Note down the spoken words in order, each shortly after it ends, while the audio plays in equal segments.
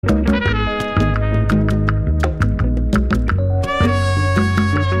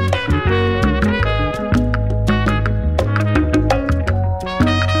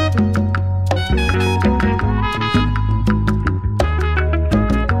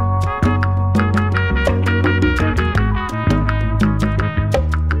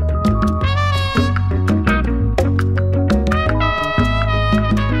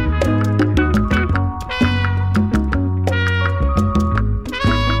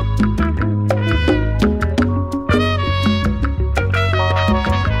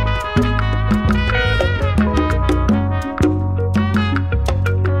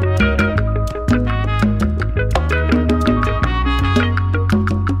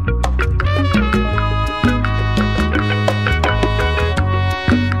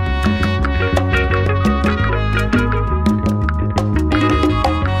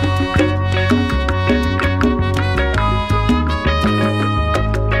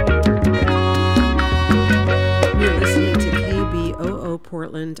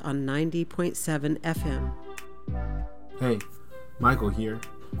Portland on 90.7 FM. Hey, Michael here.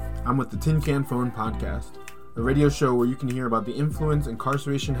 I'm with the Tin Can Phone Podcast, a radio show where you can hear about the influence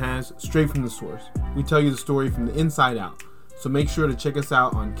incarceration has straight from the source. We tell you the story from the inside out. So make sure to check us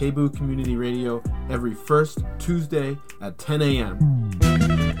out on KBOO Community Radio every first Tuesday at 10 a.m.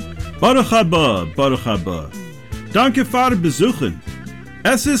 Baruch haba, Baruch haba. Danke für Besuchen.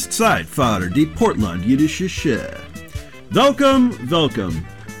 Es ist Zeit für die Portland Jiddische Show. Welcome, welcome.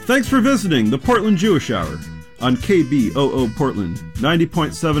 Thanks for visiting the Portland Jewish Hour on KBOO Portland,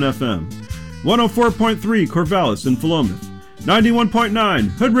 90.7 FM, 104.3 Corvallis and Philomath,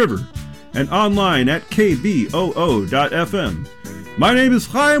 91.9 Hood River, and online at kboo.fm. My name is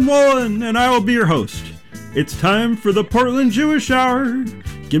Chaim Wallen, and I will be your host. It's time for the Portland Jewish Hour.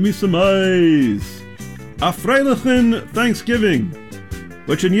 Give me some eyes. A Freilichen Thanksgiving,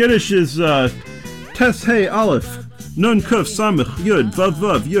 which in Yiddish is Tes Hey Aleph, Nun Kuf Samach Yud Vav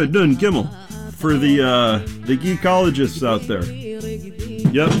Vav Yud Nun Gimel, for the geekologists out there.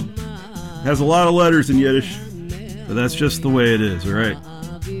 Yep, has a lot of letters in Yiddish, but that's just the way it is, all right?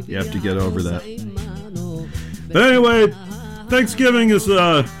 You have to get over that. But anyway, Thanksgiving is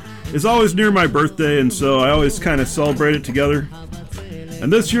always near my birthday, and so I always kind of celebrate it together. And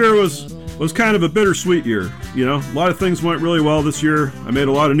this year was kind of a bittersweet year, you know? A lot of things went really well this year. I made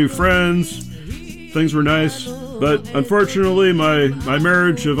a lot of new friends. Things were nice. But unfortunately, my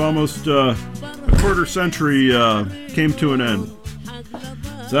marriage of almost a quarter century came to an end.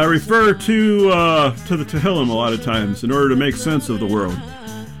 So I refer to the Tehillim a lot of times in order to make sense of the world.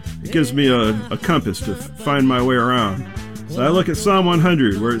 It gives me a compass to find my way around. So I look at Psalm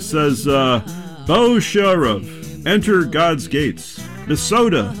 100 where it says, Bo Sharav, enter God's gates.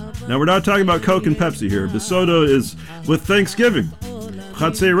 Besoda. Now we're not talking about Coke and Pepsi here. Besoda is with Thanksgiving.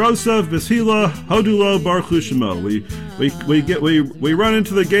 Chatzei Rosav, Beshila, Hodulo, Baruch Hu Shemo. We run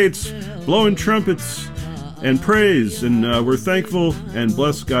into the gates, blowing trumpets and praise, and we're thankful and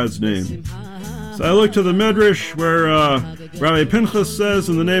bless God's name. So I look to the Medrash where Rabbi Pinchas says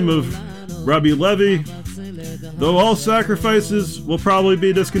in the name of Rabbi Levi, though all sacrifices will probably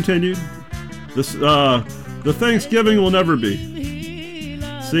be discontinued, the Thanksgiving will never be.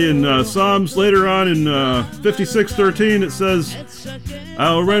 See, in Psalms later on in 56:13 it says,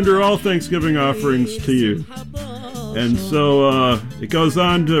 I will render all Thanksgiving offerings to you. And so it goes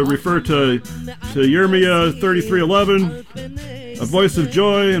on to refer to Yirmiyah 33:11, a voice of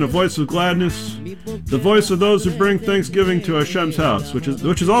joy and a voice of gladness, the voice of those who bring thanksgiving to Hashem's house, which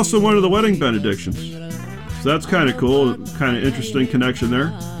is also one of the wedding benedictions. So that's kind of cool, kind of interesting connection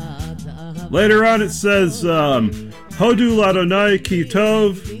there. Later on it says, Hodu Ladonai Ki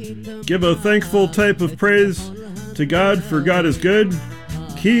Tov, give a thankful type of praise to God, for God is good.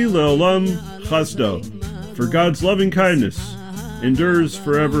 Ki Leolam Chasdo, for God's loving kindness endures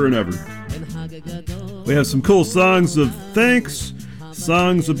forever and ever. We have some cool songs of thanks,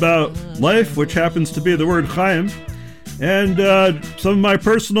 songs about life, which happens to be the word Chaim, and some of my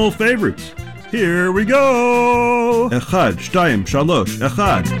personal favorites. Here we go! Echad, Shtayim, Shalosh,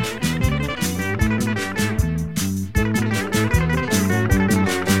 Echad.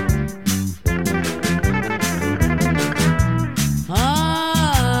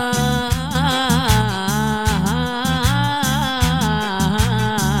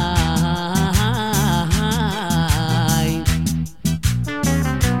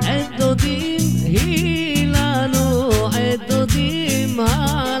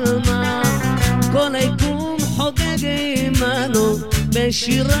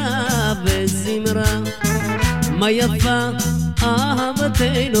 בשירה וזמרה, מה יפה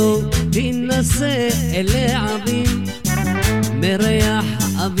אהבתנו, תנסה אל העבים, מריח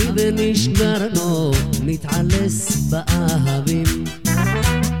אביב נשגרנו, נתעלס באהבים.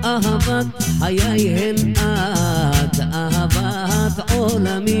 אהבת חיי הן את, אהבת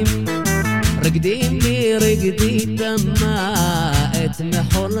עולמים, רגדי לי רגדי דמה, את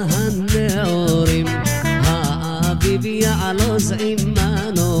מחול הנעורים. האביב יעלוז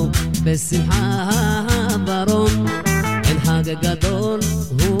עמנו, בשמחה ברום, אין חג גדול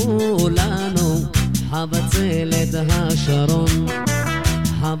הוא לנו, חבצלת השרון,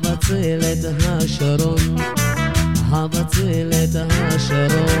 חבצלת השרון, חבצלת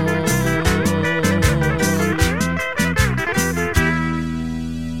השרון.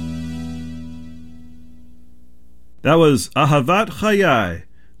 That was Ahavat Chayai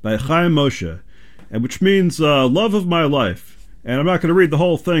by Chaim Moshe, and which means love of my life. And I'm not going to read the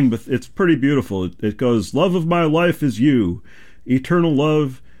whole thing, but it's pretty beautiful. It goes, love of my life is you, eternal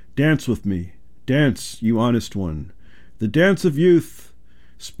love, dance with me, dance, you honest one. The dance of youth,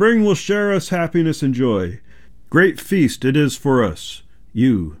 spring will share us happiness and joy. Great feast it is for us,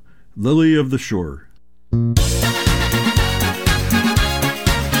 You, lily of the shore.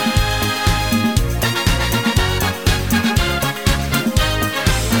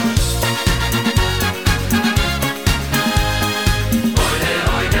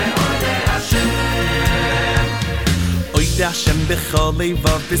 Hashem b'chol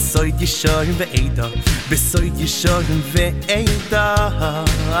levav b'soyd yisharim ve'eda b'soyd yisharim ve'eda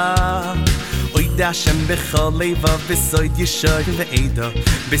Oyd Hashem b'chol levav b'soyd yisharim ve'eda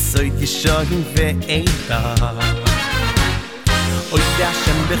b'soyd yisharim ve'eda Oyd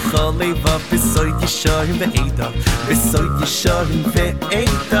Hashem b'chol levav b'soyd yisharim ve'eda b'soyd yisharim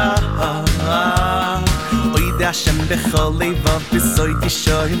ve'eda Oyd Hashem b'chol levav b'soyd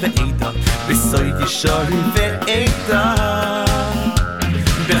yisharim ve'eda b'soyd yisharim ve'eda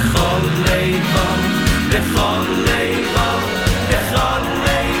B'chol levav, b'chol levav, b'chol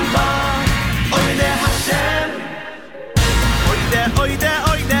levav Oyde Hashem Oyde, oyde,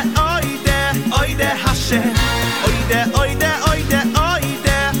 oyde, oyde, oyde Hashem Oyde, oyde, oyde,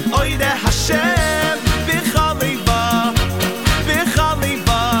 oyde, oyde Hashem B'chol levav, b'chol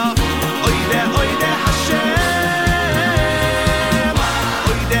levav Oyde, oyde Hashem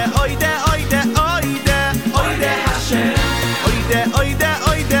Oyde, oyde, oyde, oyde, oyde Hashem Oyde, oyde,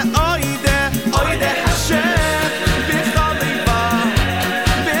 oyde, oyde, oyde Hashem B'chol levav,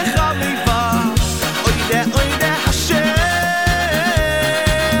 b'chol levav Oyde, oyde Hashem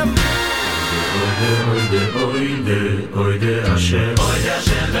Oyde, oyde, oyde Hashem Oyde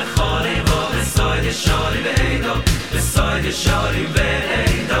Hashem b'chol levav b'soyd yisharim ve'eda b'soyd yisharim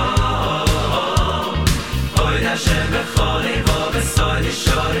ve'eda Oyde Hashem b'chol levav b'soyd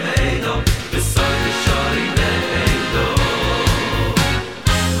yisharim ve'eda b'soyd yisharim ve'eda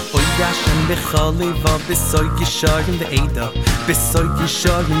Oyde Hashem b'chol levav b'soyd yisharim ve'eda b'soyd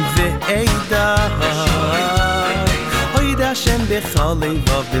yisharim ve'eda Oyde Hashem b'chol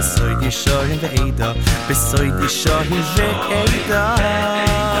levav b'soyd yisharim ve'eda b'soyd yisharim ve'eda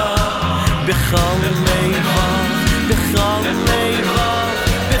B'chol levav, b'chol levav,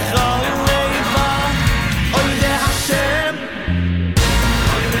 b'chol levav Oyde Hashem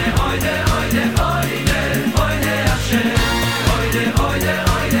Oyde, oyde, oyde, oyde, oyde Hashem Oyde, oyde,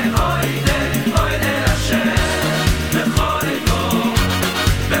 oyde, oyde, oyde Hashem B'chol levav,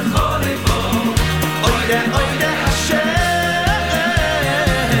 b'chol levav Oyde, oyde Hashem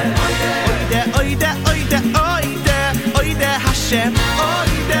Oyde, oyde, oyde, oyde, oyde Hashem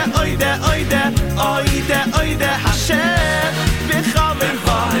Oyde, oyde, oyde, oyde, oyde Hashem B'chol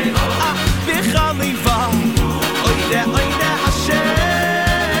levav, b'chol levav Oyde, oyde Hashem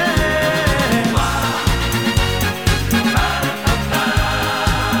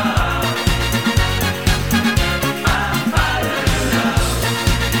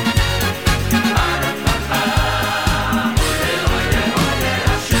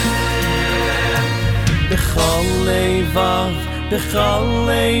B'chol levav, b'chol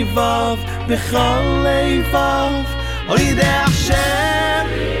levav, b'chol levav Oyde Hashem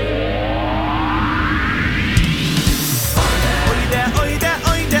Oyde, oyde,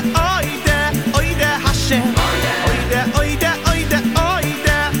 oyde, oyde, oyde Hashem Oyde, oyde, oyde,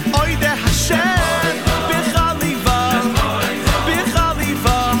 oyde, oyde Hashem B'chol levav, b'chol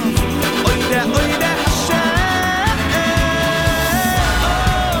levav Oyde, oyde Hashem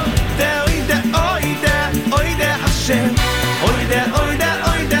Oyde, oyde, oyde Hashem Oyde, oyde,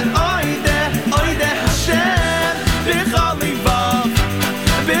 oyde, oyde, oyde Hashem B'chol levav,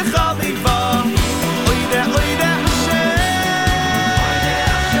 b'chol levav Oyde, oyde Hashem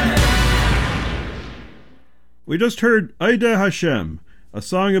We just heard Aida Hashem, a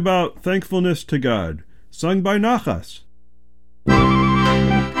song about thankfulness to God, sung by Nachas.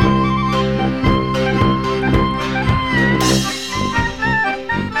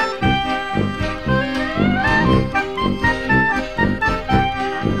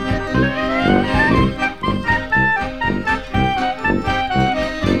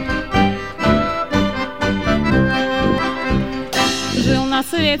 Жил на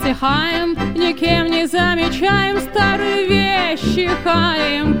свете Хаим, никем не замечаем, старые вещи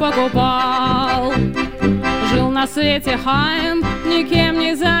Хаим покупал. Жил на свете Хаим, никем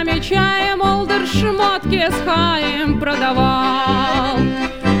не замечаем, олдер шмотки с Хаим продавал.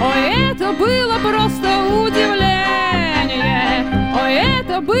 Ой, это было просто удивление, ой,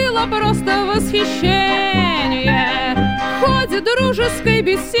 это было просто восхищение. В ходе дружеской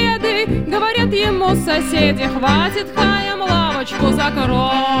беседы говорят ему соседи: хватит, Хаим, лавочку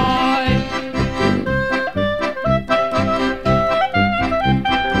закрой.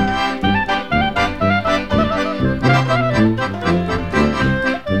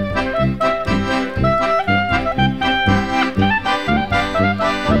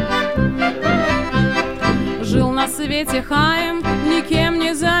 соцсети Хаим, никем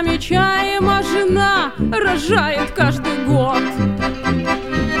не замечаема жена рожает каждый год.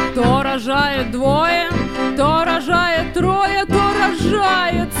 То рожает двое, то рожает трое, то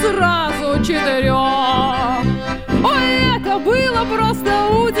рожает сразу 4. Ой, это было просто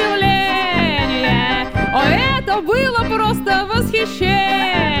удивление, ой, это было просто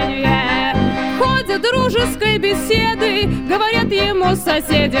восхищение. В ходе дружеской беседы говорят ему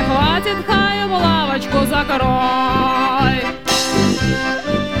соседи: хватит, Хаим, лавочку закрой.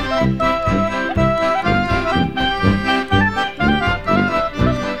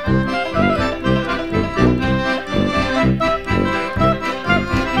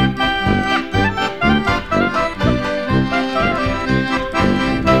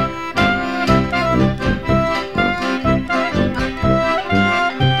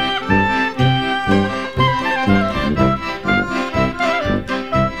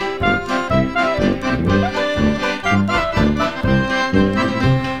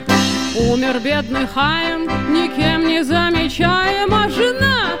 Бедный Хаим, никем не замечаема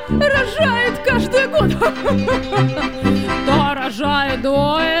жена рожает каждый год. То рожает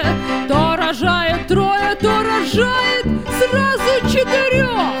двое, то рожает трое, то рожает сразу 4.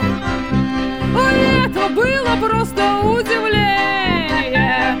 Ой, это было просто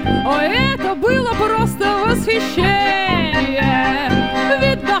удивление, ой, это было просто восхищение.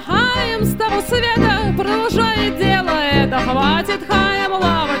 Видно, Хаим с того света продолжает дело это. Хватит, Хаим,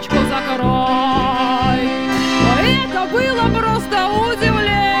 лавочку закрой. Ой, это было просто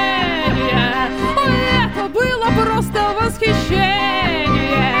удивление, ой, это было просто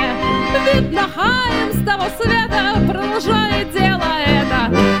восхищение. Видно, Хаим с того света продолжает дело это.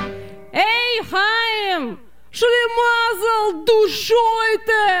 Эй, Хаим, шлемазал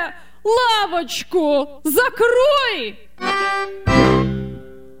душой-то, лавочку закрой!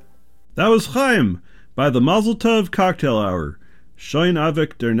 That was Chaim by the Mazel Tov Cocktail Hour, Shoin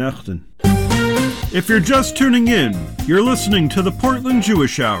Avik der Nechten. If you're just tuning in, you're listening to the Portland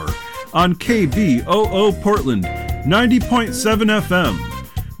Jewish Hour on KBOO Portland, 90.7 FM,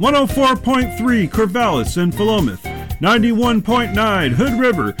 104.3 Corvallis and Philomath, 91.9 Hood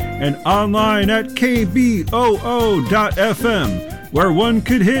River, and online at kboo.fm, where one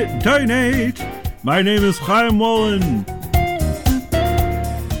could hit donate. My name is Chaim Wolin.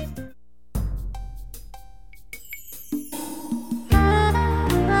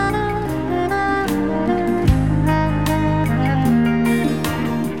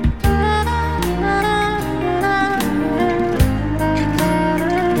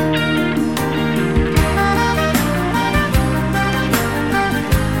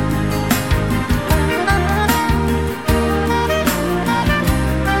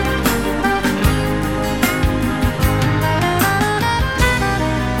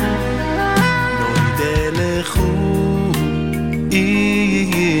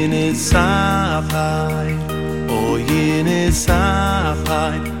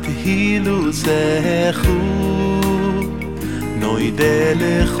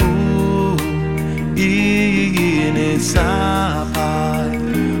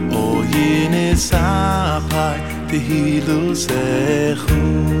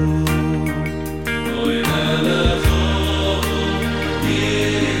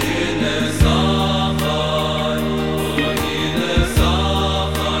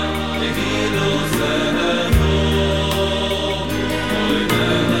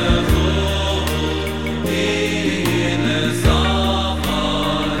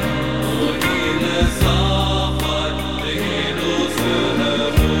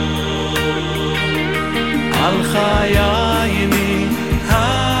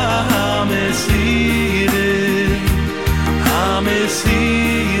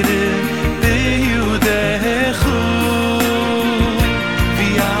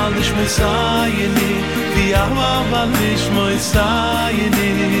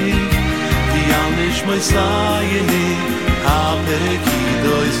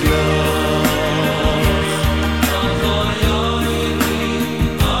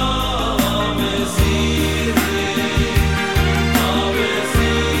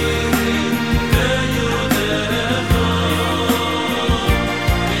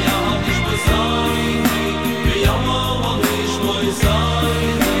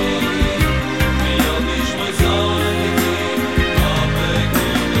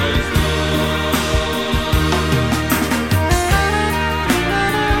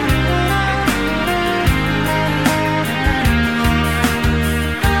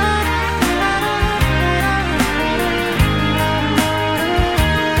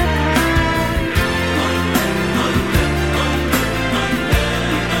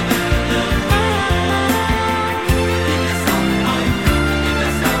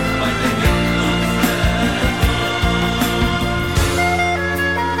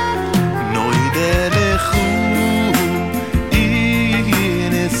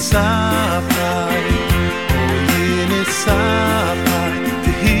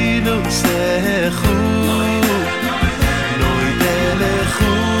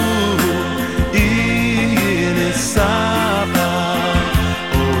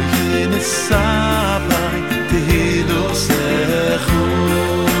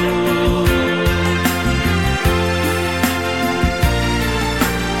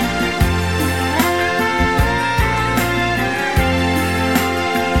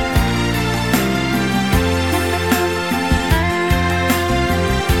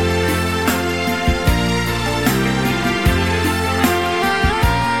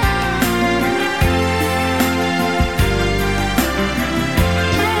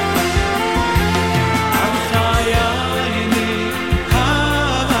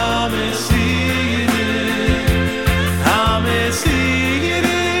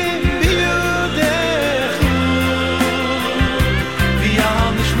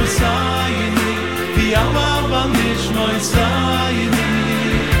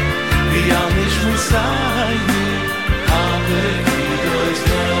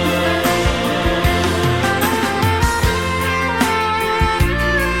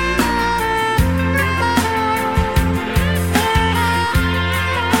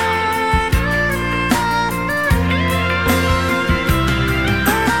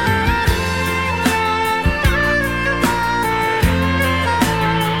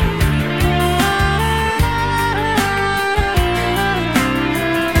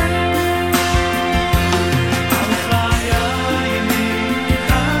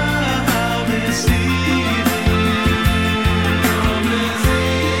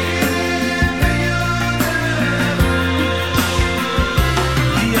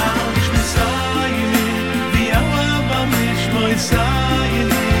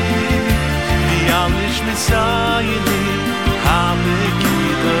 Yesh Messiah,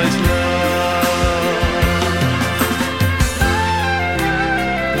 Hamikito's love.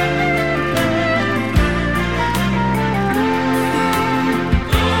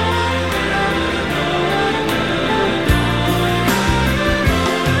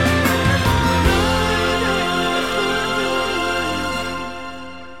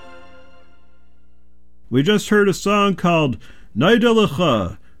 We just heard a song called Naida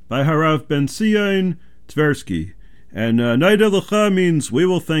Lecha by Harav Ben Sion Tversky. And Naida Lecha means we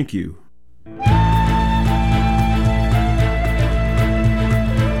will thank you.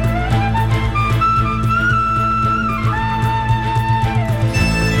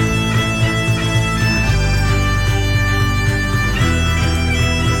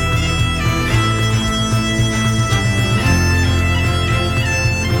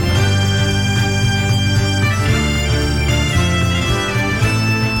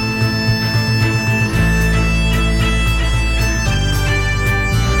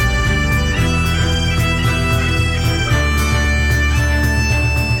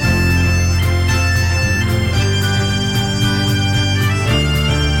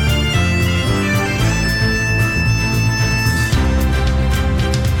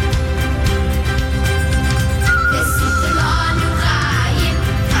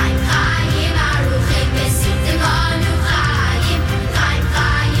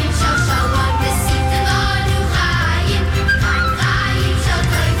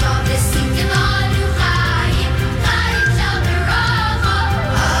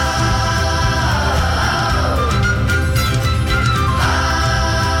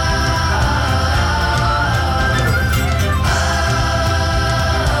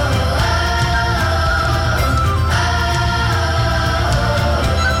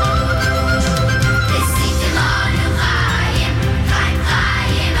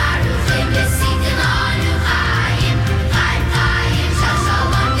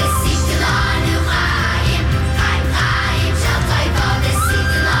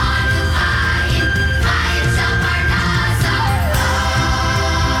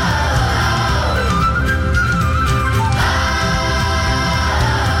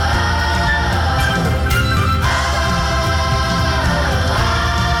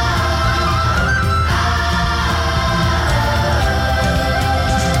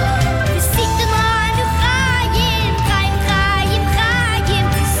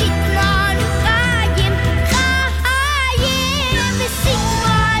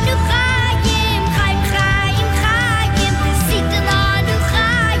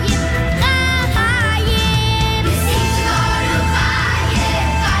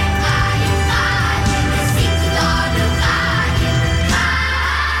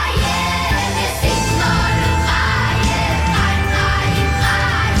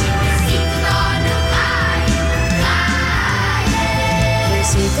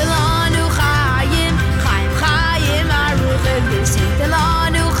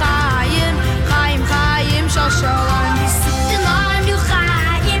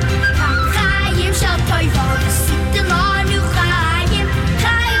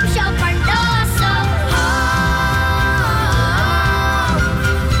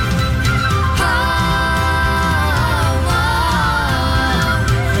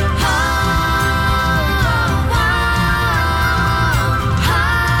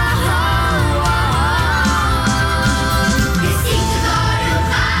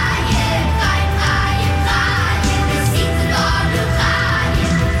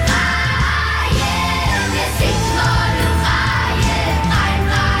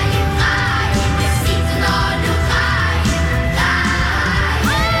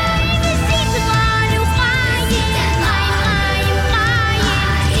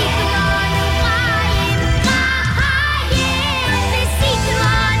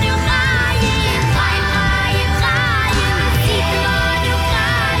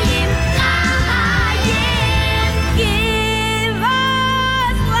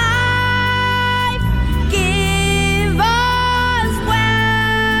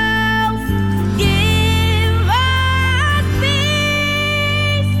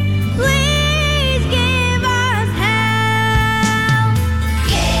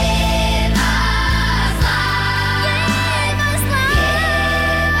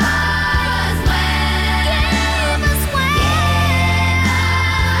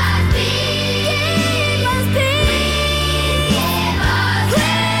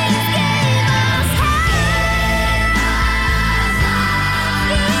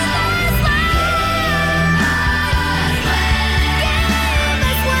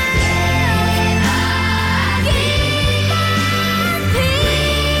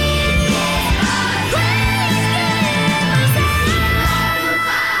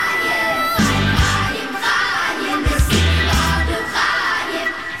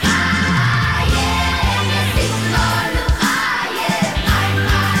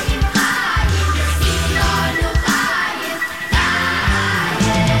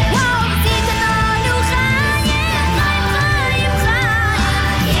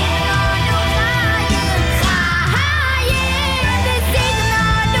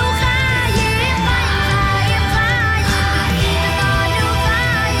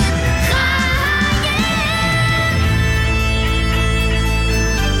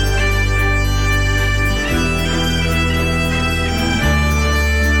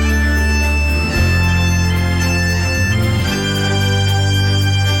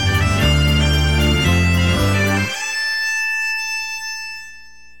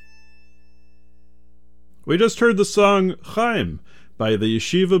 We just heard the song Chaim by the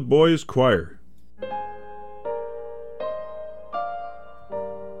Yeshiva Boys Choir.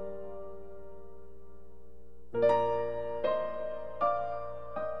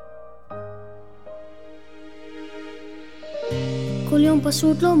 כל יום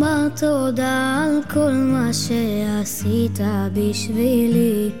פשוט לומר תודה על כל מה שעשית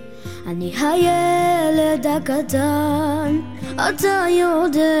בשבילי. אני הילד הקטן, אתה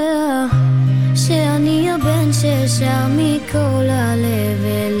יודע שאני הבן ששר מכל הלב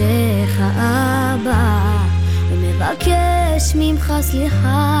אליך אבא, ומבקש ממך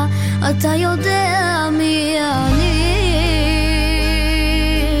סליחה, אתה יודע מי אני.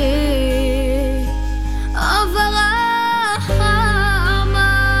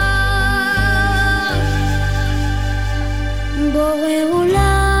 בורא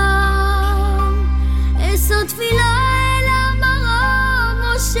עולם, אשא תפילה אל המרום,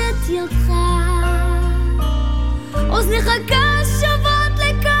 מושט ידך, אוזניך קשובות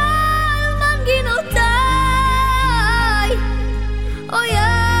לקול מנגינותיי. אוי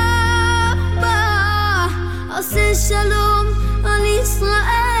אבא, עשה שלום על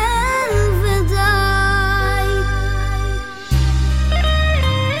ישראל ודי.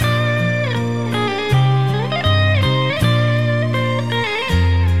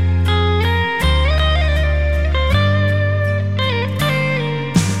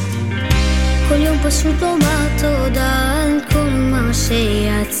 פשוט לומר תודה על כל מה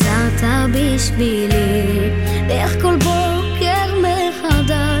שיצרת בשבילי, ואיך כל בוקר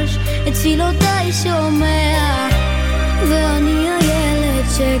מחדש את תפילותיי שומע, ואני הילד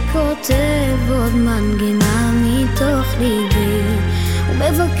שכותב עוד מנגינה מתוך ליבי,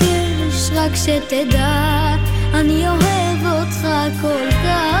 ומבקש רק שתדע אני אוהב אותך כל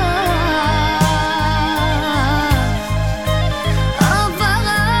כך.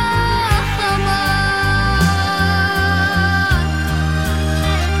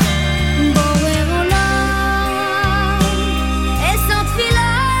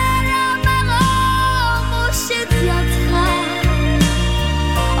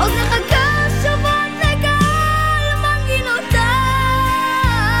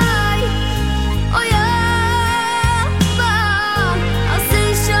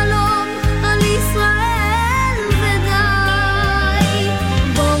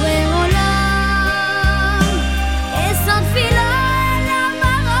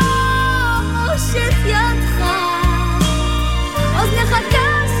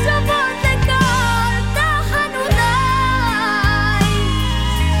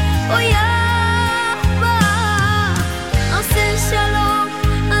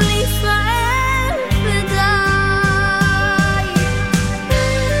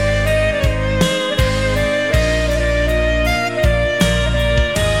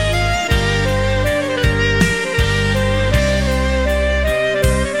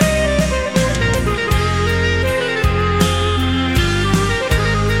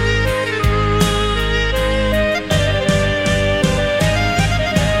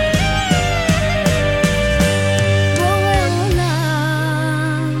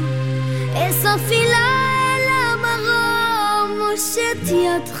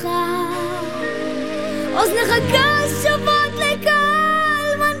 אוזניך קשובות לקול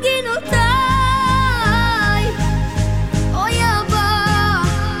מנגינותיי. אוי אבא,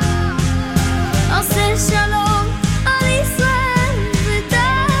 עשה שלום על ישראל ודי.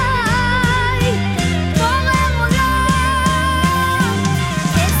 בורא עולם,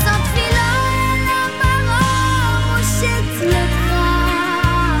 אשא תפילה אל המרום, מושט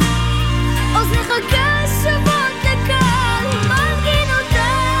ידך, אוזניך קשובות לקול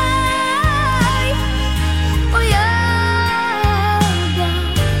מנגינותיי. אוי אבא,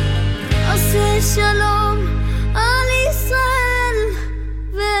 עשה שלום על ישראל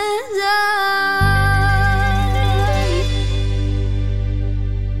ודי.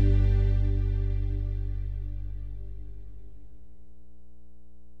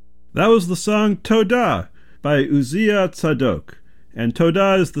 That was the song Todah by Uzziah Tzadok, and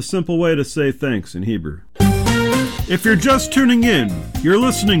Todah is the simple way to say thanks in Hebrew. If you're just tuning in, you're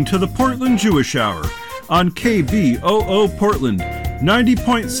listening to the Portland Jewish Hour on KBOO Portland,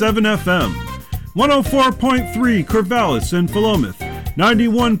 90.7 FM, 104.3 Corvallis and Philomath,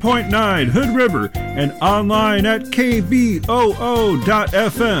 91.9 Hood River, and online at kboo.fm,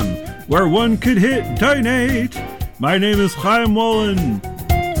 where one could hit donate. My name is Chaim Wolin.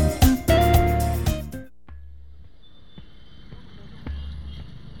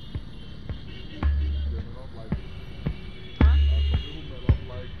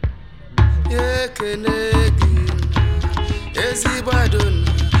 Yekenegin, ezibadon,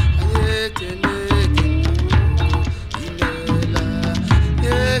 yekenegin,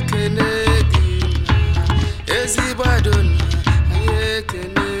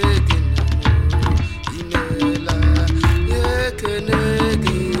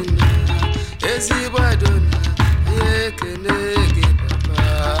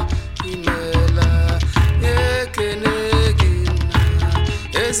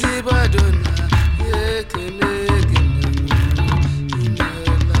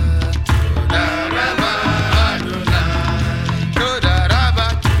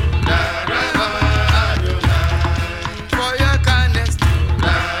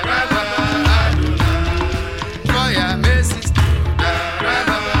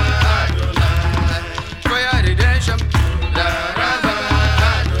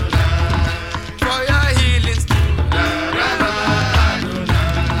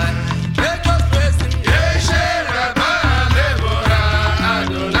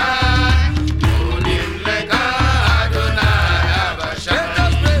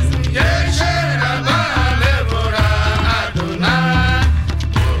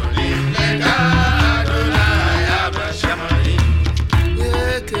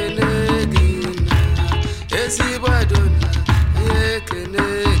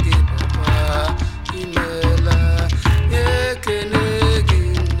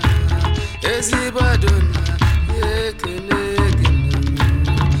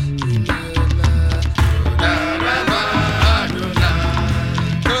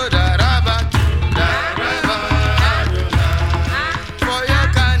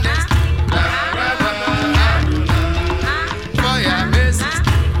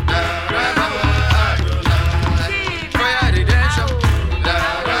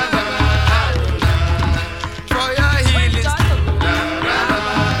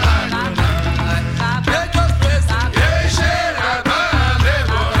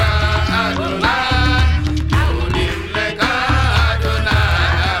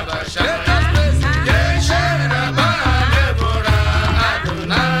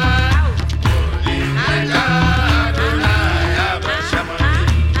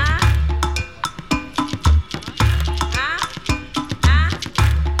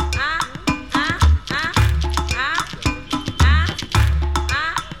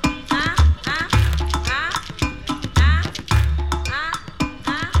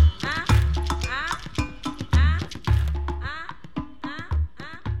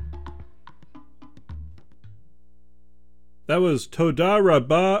 That was Toda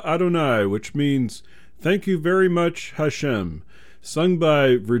Rabbah Adonai, which means thank you very much Hashem, sung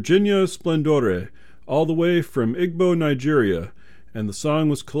by Virginia Splendore, all the way from Igbo, Nigeria, and the song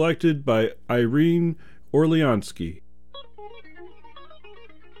was collected by Irene Orleansky.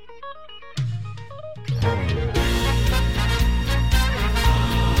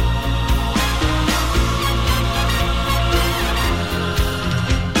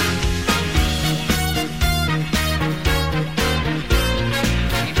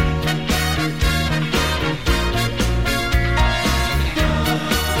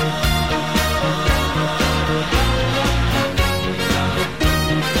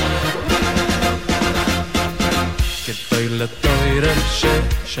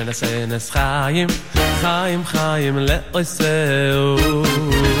 שנעשנס חיים, חיים, חיים לאויסאו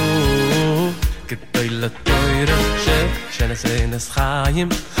כדי לתוירה שנעשנס חיים,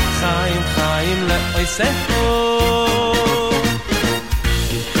 חיים, חיים לאויסאו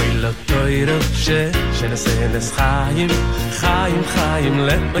כדי לתוירה שנעשנס חיים, חיים, חיים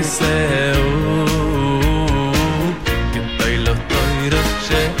לאויסאו כדי לתוירה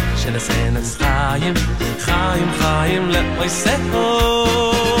שנעשנס חיים, חיים, חיים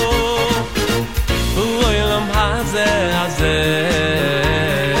לאויסאו הזה הזה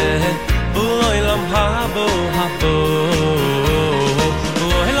אוילם הבו הבו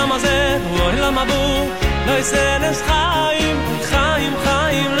אוילם הזה אוילם הבו לא יסנס חיים חיים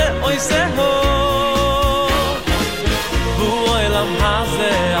חיים לאויסהו אוילם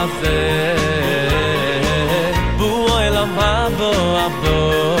הזה הזה אוילם הבו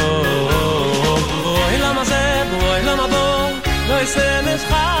הבו אוילם הזה אוילם הבו לא יסנס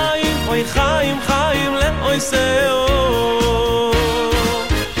חיים אוי חיים חיים לאויסהו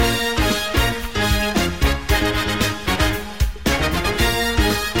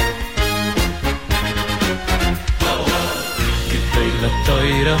כדי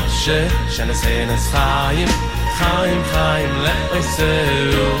לתוירה שנעשנס חיים חיים חיים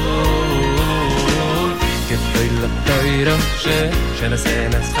לאויסהו כדי לתוירה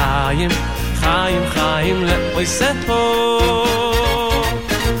שנעשנס חיים חיים חיים לאויסהו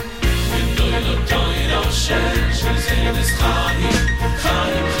שנעשנס חיים,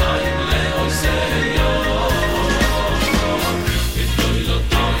 חיים, חיים לאויסהו גדוי לו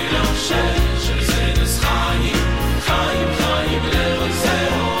תוירה שנעשנס חיים, חיים,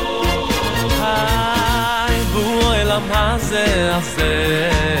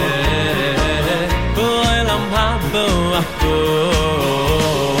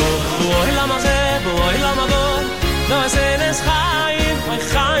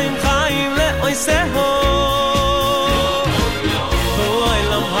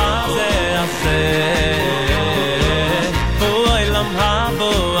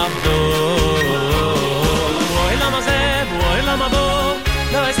 abdo Oy lama ze oy lama bo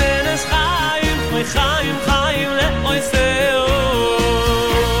No es en es chaim Oy chaim chaim le oy seo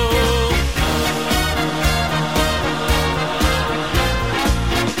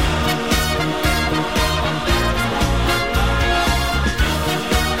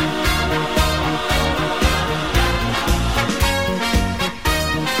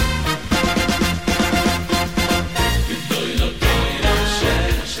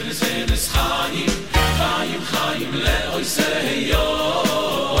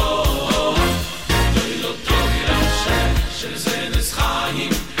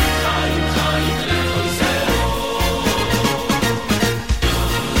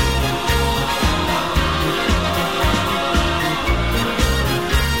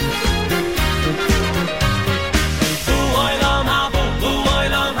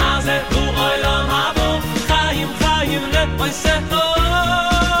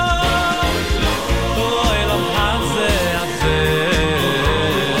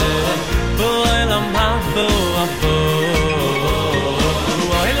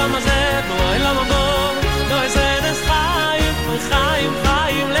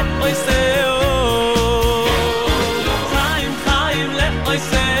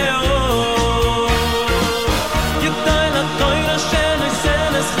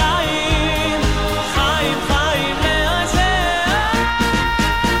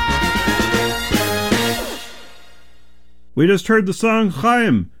We just heard the song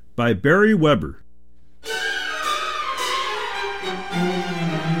Chaim by Barry Weber.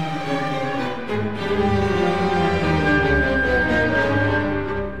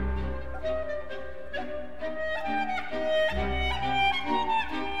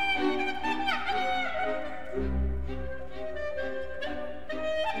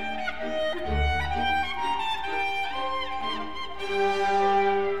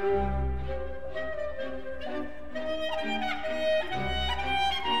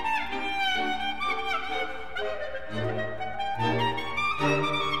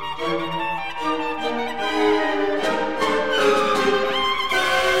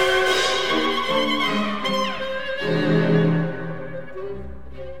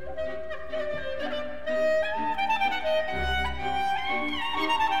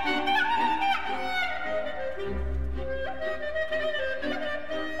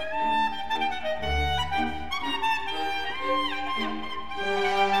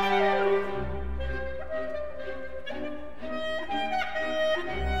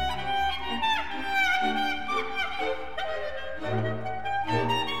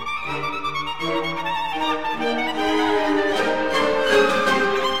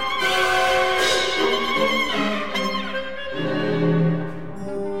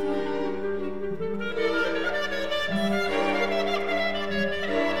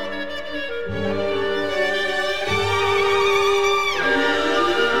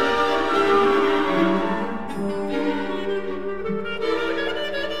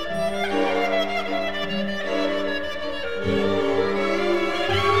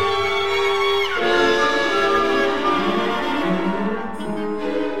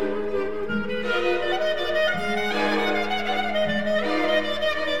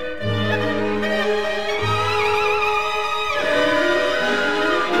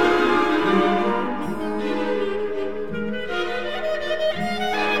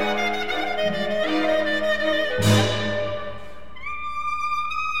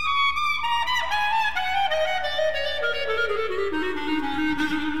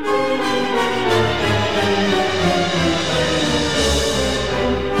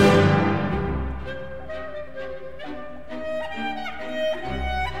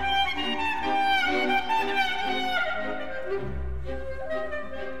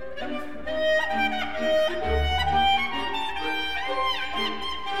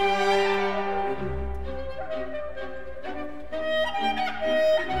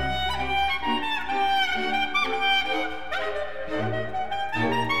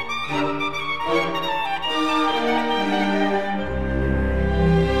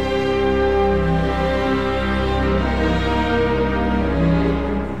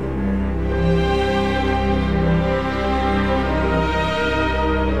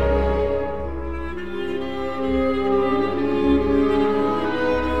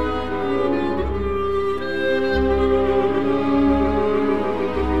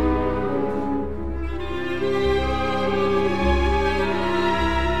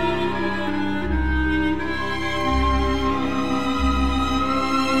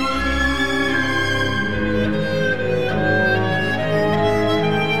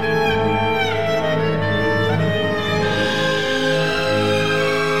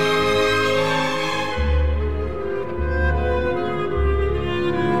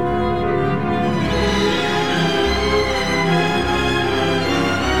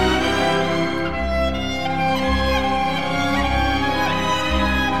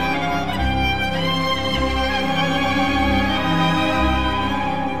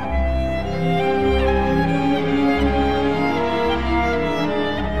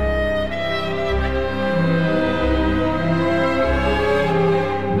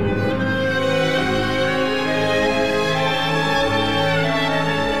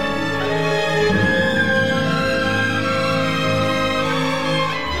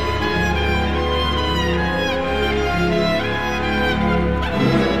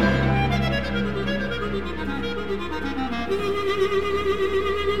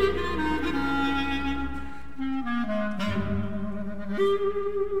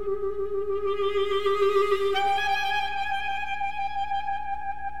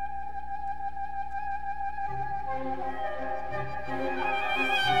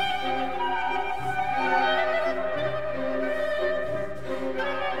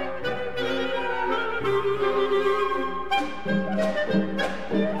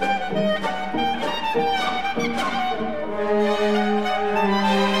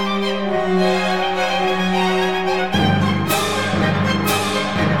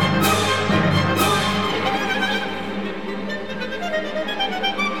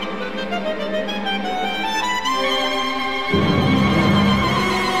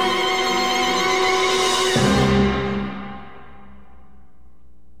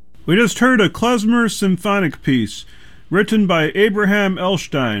 We just heard a klezmer symphonic piece written by Abraham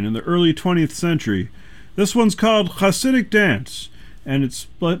Elstein in the early 20th century. This one's called Hasidic Dance, and it's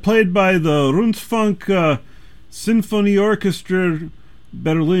played by the Rundfunk Symphony Orchestra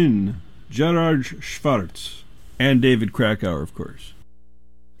Berlin, Gerard Schwartz, and David Krakauer, of course.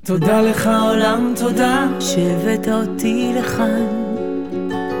 תודה לך עולם, תודה שהבאת אותי לכאן,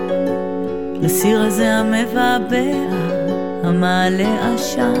 לסיר הזה המבעבע, המעלה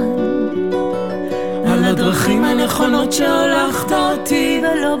עשן, על הדרכים הנכונות שהולכת אותי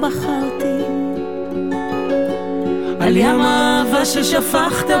ולא בחרתי, על ים האהבה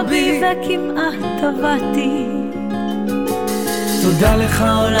ששפכת בי וכמעט טבעתי. תודה לך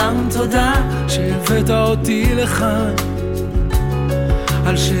עולם, תודה שהבאת אותי לכאן,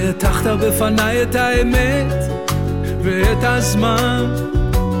 על שהתחת בפניי את האמת ואת הזמן,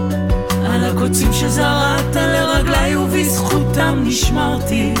 על הקוצים שזרעת לרגליי ובזכותם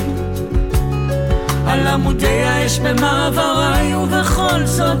נשמרתי, על עמודי האש במעבריי ובכל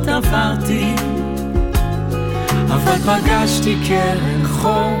זאת עברתי, אבל פגשתי קרן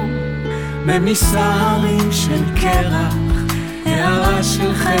חום במסערים של קרח, הערה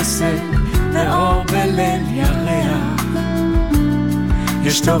של חסד ואור בליל ירח.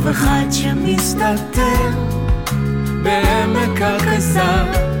 יש טוב אחד שמסתתר בעמק הכזב,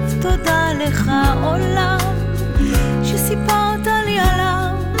 תודה לך עולם שסיפרת לי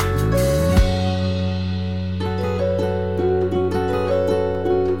עליו.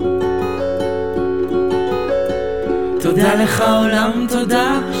 תודה לך עולם,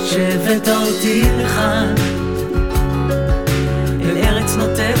 תודה שהבאת אותי לכאן, אל ארץ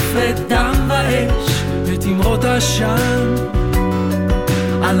נוטפת דם ואש ותמרות עשן,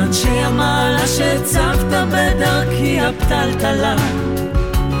 על אנשי המעלה שהצבת בדרכי הפתלתלה,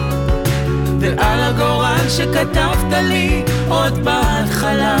 ועל הגורל שכתבת לי עוד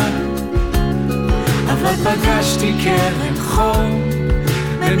בהתחלה, אבל פגשתי קרן חום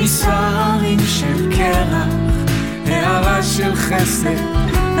במסערים של קרח, הערה של חסד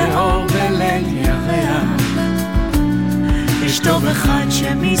ואור בליל ירח. יש טוב אחד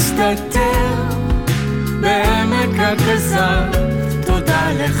שמסתתר בעמק הכזב,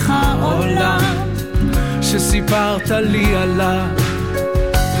 תודה לך עולם שסיפרת לי עליו,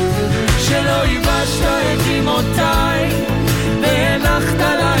 שלא ייבשת את אמותיי והלכת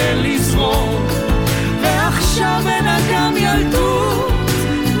להן לזרום, ועכשיו אין אגם ילדות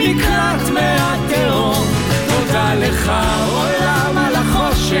מקלט מהתהום. תודה לך עולם על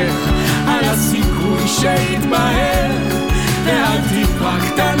החושך, על הסיכוי שהתבהר, ועל טיפה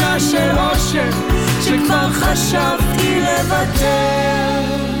קטנה של אושר שכבר חשבתי לוותר,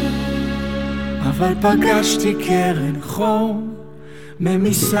 אבל פגשתי קרן חום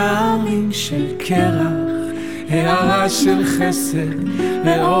ממסערים של קרח, הערה של חסד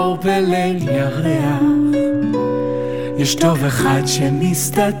ואור בליל ירח. יש טוב אחד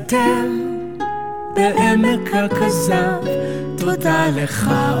שמסתתר בעמק הכזב, תודה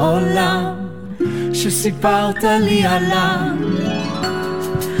לך עולם שסיפרת לי עליו,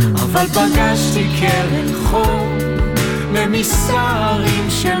 אבל פגשתי קרן חום ממסערים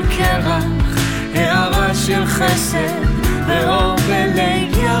של קרח, הערה של חסד ואור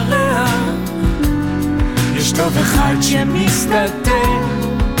בליל ירח. יש טוב אחד שמסתתר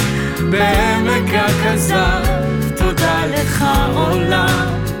בעמק הכזב, תודה לך עולם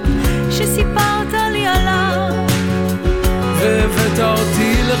שסיפרת לי עליו, והבאת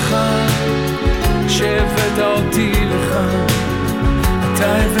אותי לך, שהבאת אותי לך,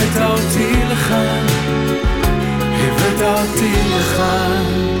 אתה הבאת אותי לך, הבאת אותי לך.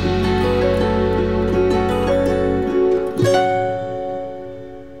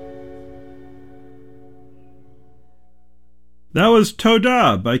 That was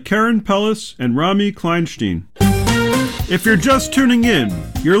Toda by Karen Pellis and Rami Kleinstein. If you're just tuning in,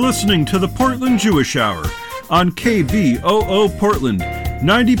 you're listening to the Portland Jewish Hour on KBOO Portland,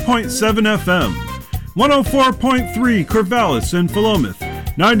 90.7 FM, 104.3 Corvallis and Philomath,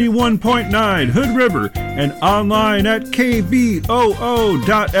 91.9 Hood River, and online at kboo.fm,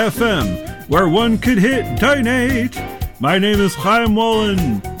 where one could hit donate. My name is Chaim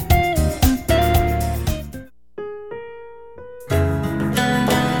Wolin.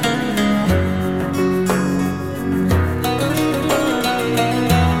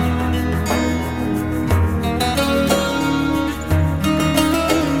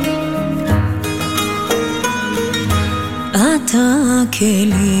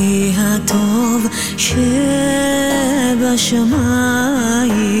 כלי הטוב שבשמיים,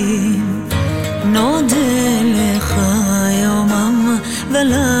 נודה לך יומם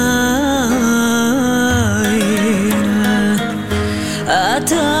וליל,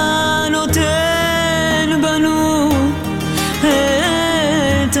 אתה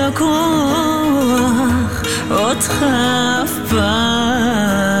הכוח אותך אף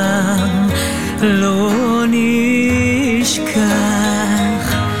פעם לא נשכח,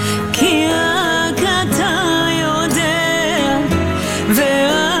 כי רק אתה יודע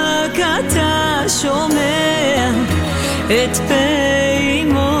ורק אתה שומע את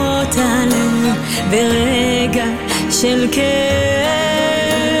פעימות הלב ברגע של כאב.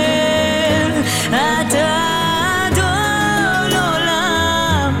 אתה אדון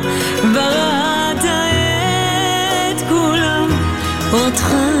עולם, בראת את כולם, אותך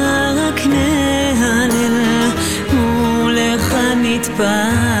רק נהלל, מולך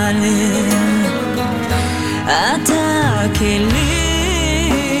נתפלל. אתה כלי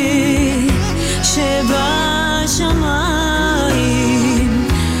שבשמיים,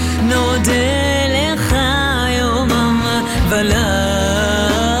 נודה לך יומם וליל.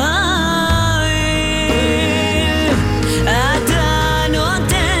 אתה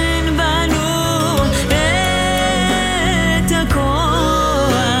נותן בנו את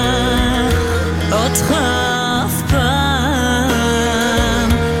הכוח, אותך אף פעם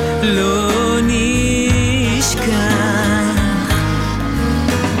לא נשכח.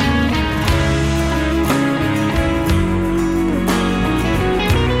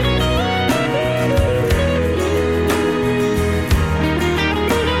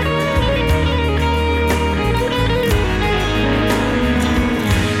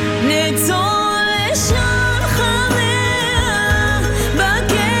 נצור לשון חמיה,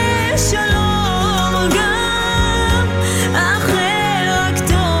 בקש שלום גם, אחרי רק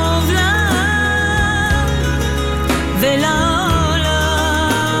טוב לעם ולעולם.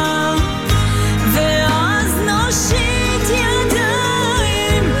 ואז נושיט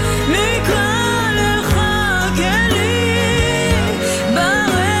ידיים, נקרא לך כלי,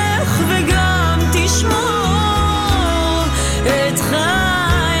 ברך וגם תשמור את חיילי.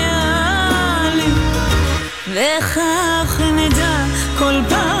 לכך נדע כל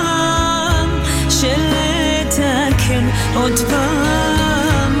פעם שלתקן עוד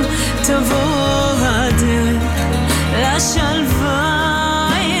פעם, תבוא הדרך לשלווה.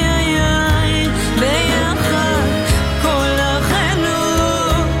 ביחד כל אחינו,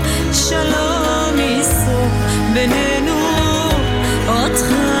 שלום ישרור בינינו, אותך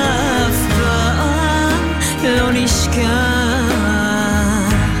אף פעם לא נשכח.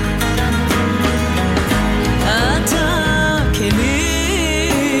 אתה כלי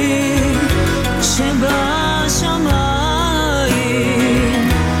שבשמיים,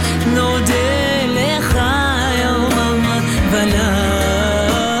 נודה לך יומם וליל.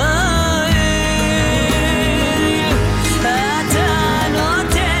 אתה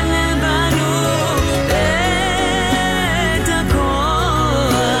נותן בנו את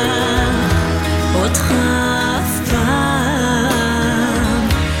הכוח, אותך אף פעם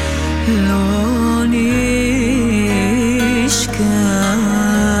לא נשכח.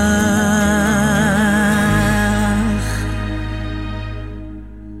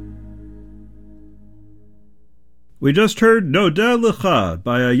 We just heard Nodeh Lecha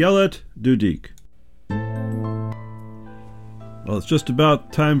by Ayelet Dudik. Well, it's just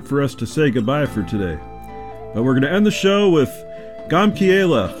about time for us to say goodbye for today. But we're going to end the show with Gam Ki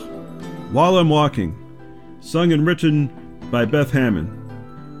Elech, While I'm Walking, sung and written by Beth Hammond.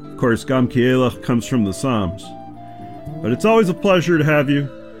 Of course, Gam Ki Elech comes from the Psalms. But it's always a pleasure to have you.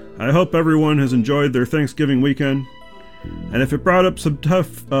 I hope everyone has enjoyed their Thanksgiving weekend. And if it brought up some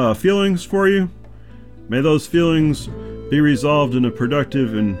tough feelings for you, may those feelings be resolved in a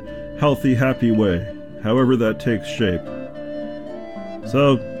productive and healthy, happy way, however that takes shape.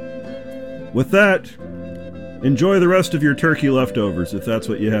 So, with that, enjoy the rest of your turkey leftovers, if that's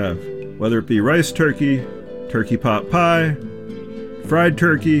what you have. Whether it be rice turkey, turkey pot pie, fried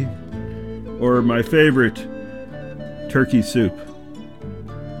turkey, or my favorite, turkey soup.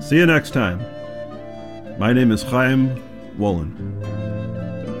 See you next time. My name is Chaim Wolin.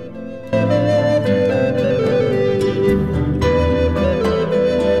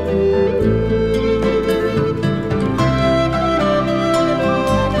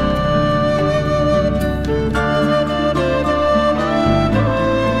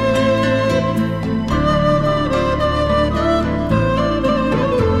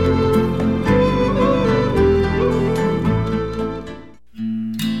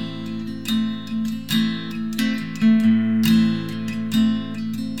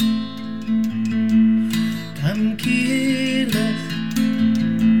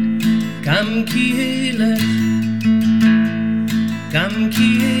 גם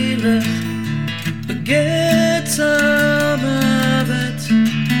כי ילך בגץ המוות,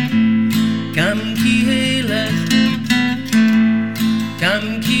 גם כי ילך, גם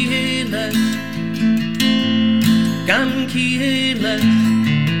גם כי הלך, גם כי הלך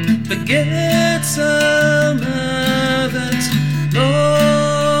בגץ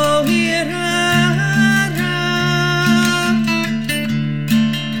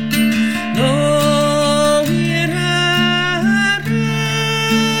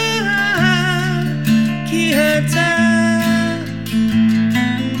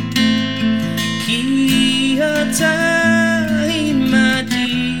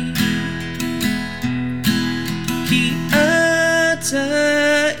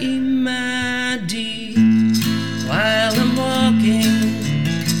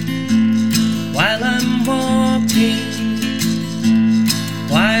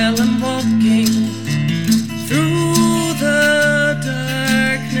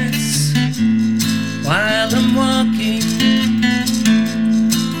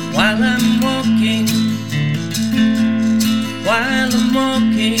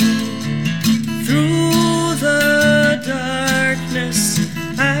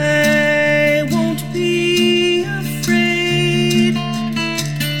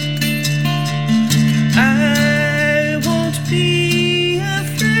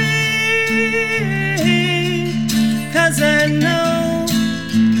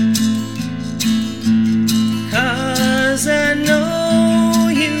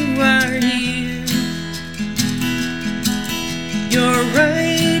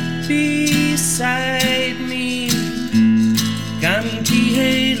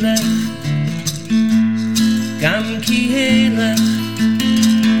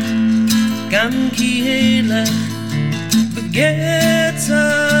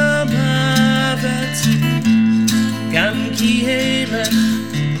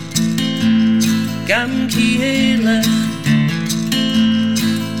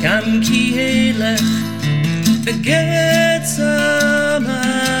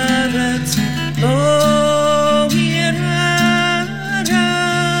המוות לא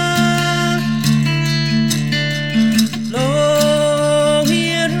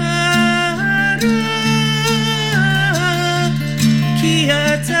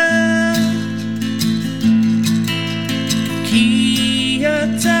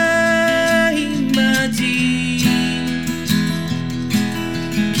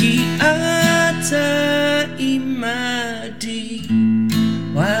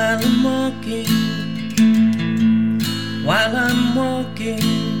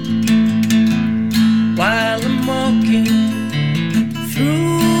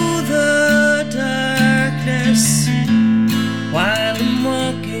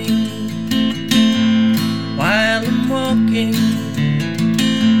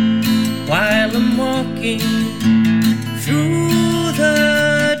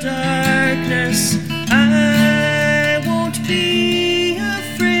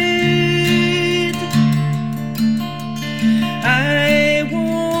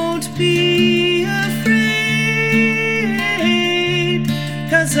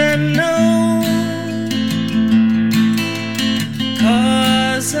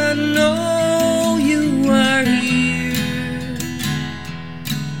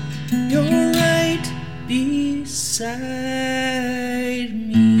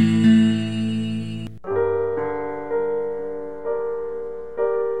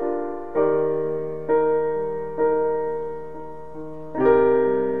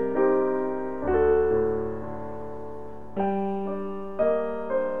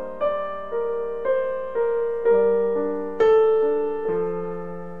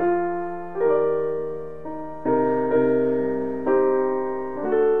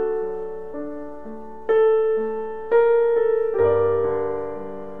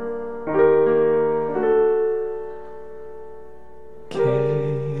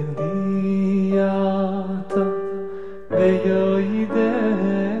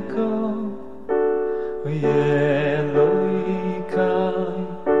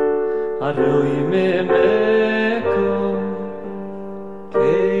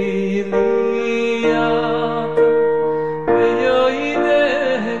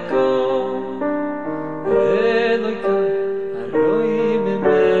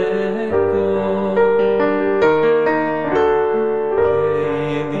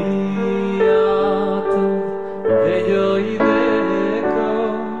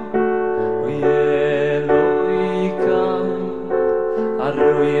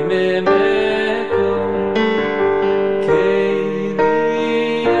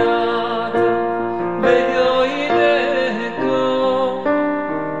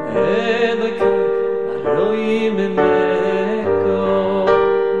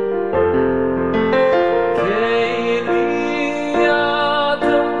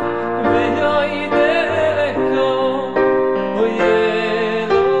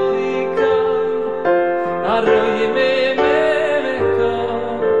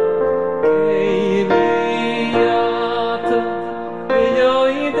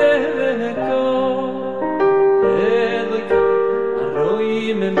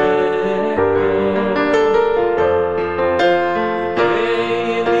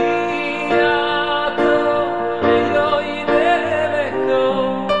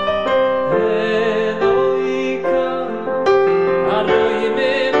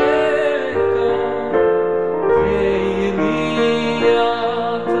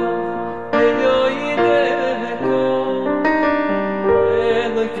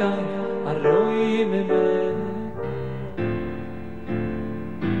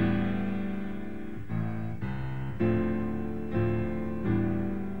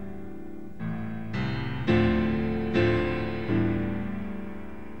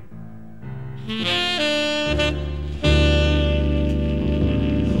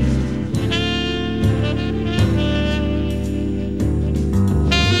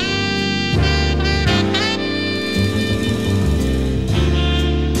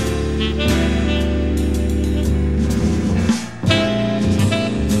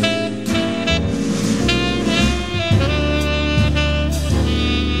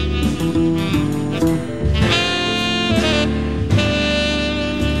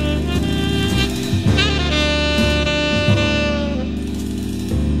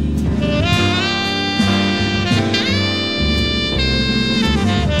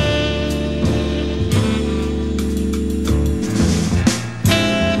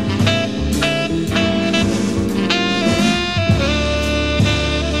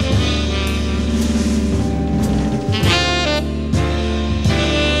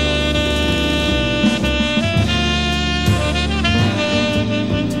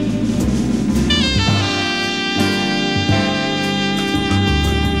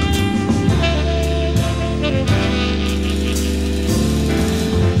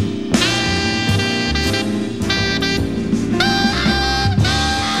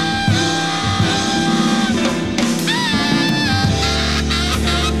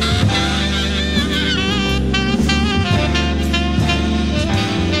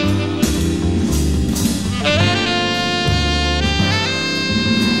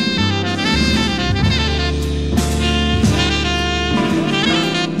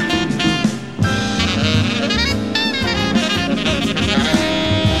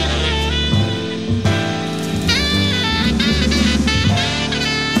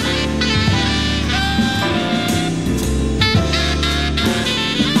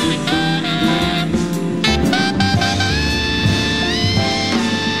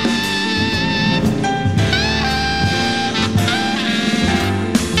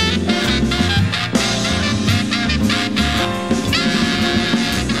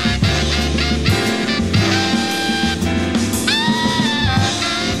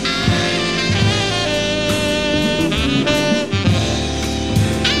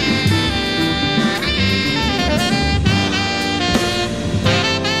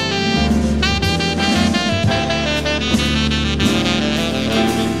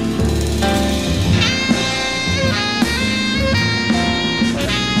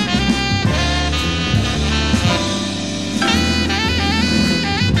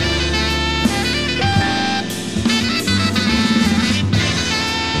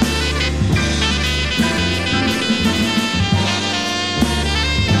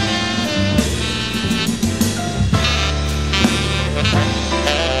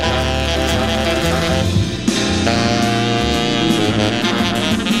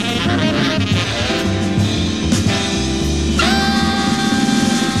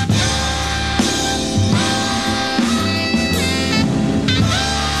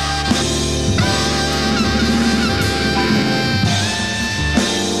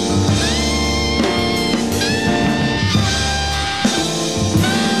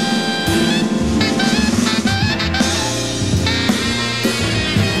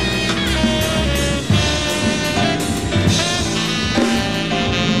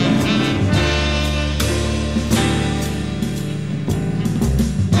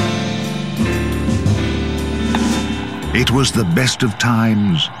It was the best of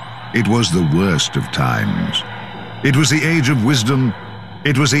times. It was the worst of times. It was the age of wisdom.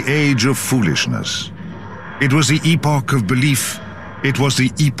 It was the age of foolishness. It was the epoch of belief. It was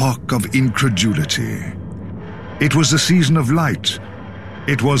the epoch of incredulity. It was the season of light.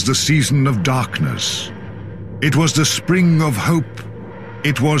 It was the season of darkness. It was the spring of hope.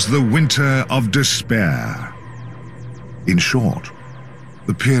 It was the winter of despair. In short,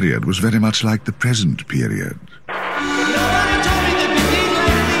 the period was very much like the present period.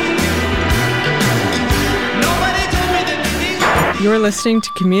 You're listening to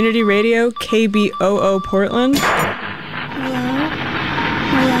Community Radio KBOO Portland. Hello?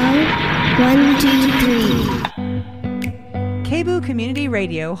 1, 2, 3. KBOO Community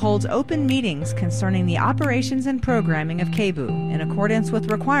Radio holds open meetings concerning the operations and programming of KBOO in accordance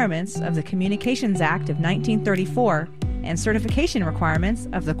with requirements of the Communications Act of 1934 and certification requirements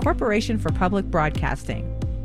of the Corporation for Public Broadcasting.